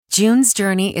June's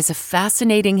Journey is a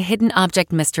fascinating hidden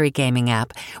object mystery gaming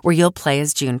app where you'll play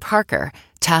as June Parker,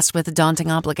 tasked with a daunting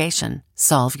obligation: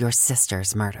 solve your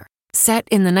sister's murder. Set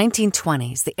in the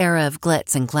 1920s, the era of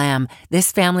glitz and glam,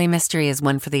 this family mystery is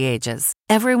one for the ages.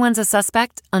 Everyone's a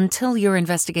suspect until your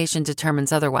investigation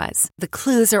determines otherwise. The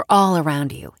clues are all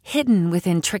around you, hidden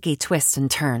within tricky twists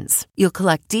and turns. You'll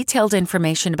collect detailed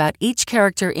information about each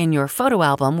character in your photo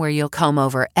album where you'll comb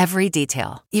over every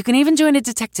detail. You can even join a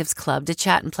detectives club to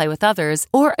chat and play with others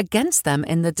or against them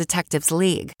in the Detectives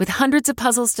League. With hundreds of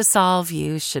puzzles to solve,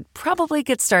 you should probably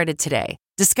get started today.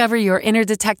 Discover your inner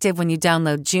detective when you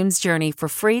download June's Journey for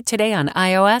free today on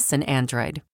iOS and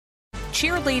Android.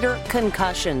 Cheerleader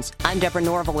concussions. I'm Deborah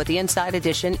Norville with the Inside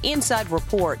Edition Inside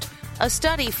Report. A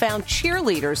study found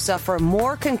cheerleaders suffer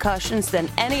more concussions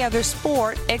than any other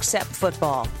sport except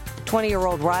football.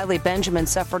 20-year-old Riley Benjamin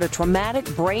suffered a traumatic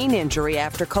brain injury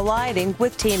after colliding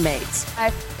with teammates.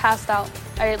 I passed out.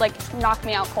 It knocked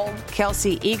me out cold.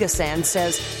 Kelsey Egasan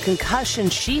says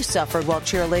concussions she suffered while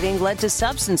cheerleading led to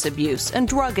substance abuse and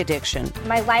drug addiction.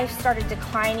 My life started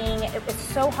declining. It was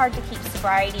so hard to keep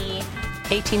sobriety.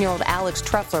 18-year-old Alex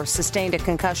Truffler sustained a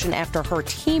concussion after her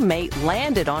teammate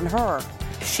landed on her.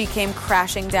 She came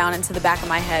crashing down into the back of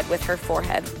my head with her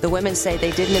forehead. The women say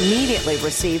they didn't immediately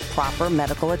receive proper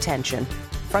medical attention.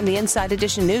 From the Inside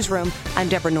Edition newsroom, I'm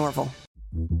Deborah Norville.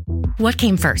 What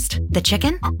came first, the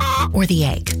chicken or the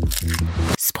egg?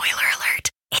 Spoiler alert,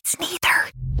 it's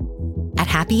neither. At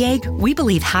Happy Egg, we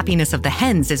believe happiness of the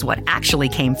hens is what actually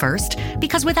came first,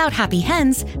 because without happy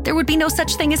hens, there would be no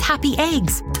such thing as happy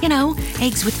eggs. You know,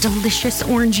 eggs with delicious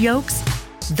orange yolks.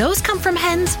 Those come from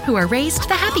hens who are raised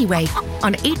the happy way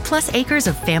on 8+ acres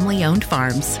of family-owned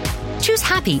farms. Choose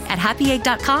happy at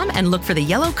happyegg.com and look for the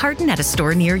yellow carton at a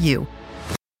store near you.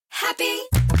 Happy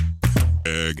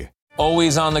Egg.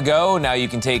 Always on the go, now you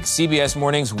can take CBS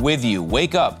Mornings with you.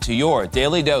 Wake up to your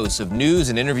daily dose of news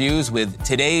and interviews with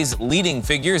today's leading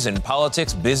figures in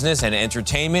politics, business, and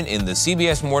entertainment in the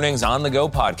CBS Mornings On the Go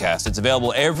podcast. It's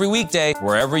available every weekday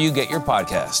wherever you get your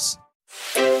podcasts.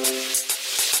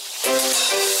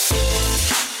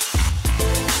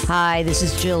 Hi, this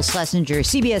is Jill Schlesinger,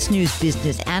 CBS News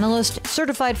business analyst,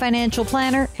 certified financial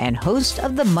planner, and host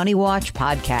of the Money Watch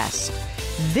podcast.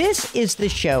 This is the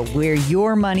show where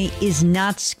your money is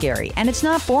not scary and it's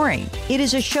not boring. It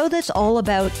is a show that's all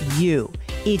about you.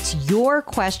 It's your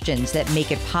questions that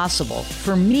make it possible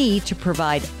for me to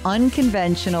provide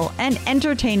unconventional and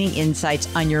entertaining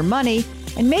insights on your money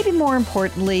and maybe more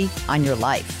importantly, on your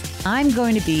life. I'm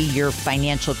going to be your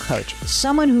financial coach,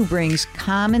 someone who brings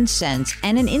common sense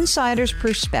and an insider's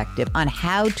perspective on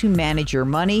how to manage your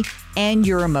money and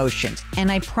your emotions.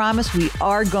 And I promise we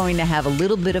are going to have a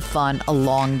little bit of fun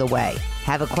along the way.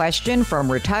 Have a question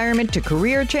from retirement to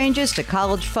career changes to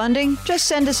college funding? Just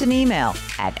send us an email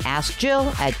at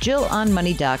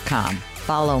askjill@jillonmoney.com.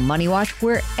 Follow Money Watch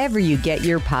wherever you get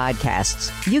your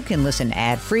podcasts. You can listen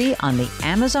ad-free on the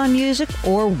Amazon Music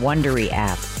or Wondery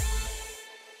app.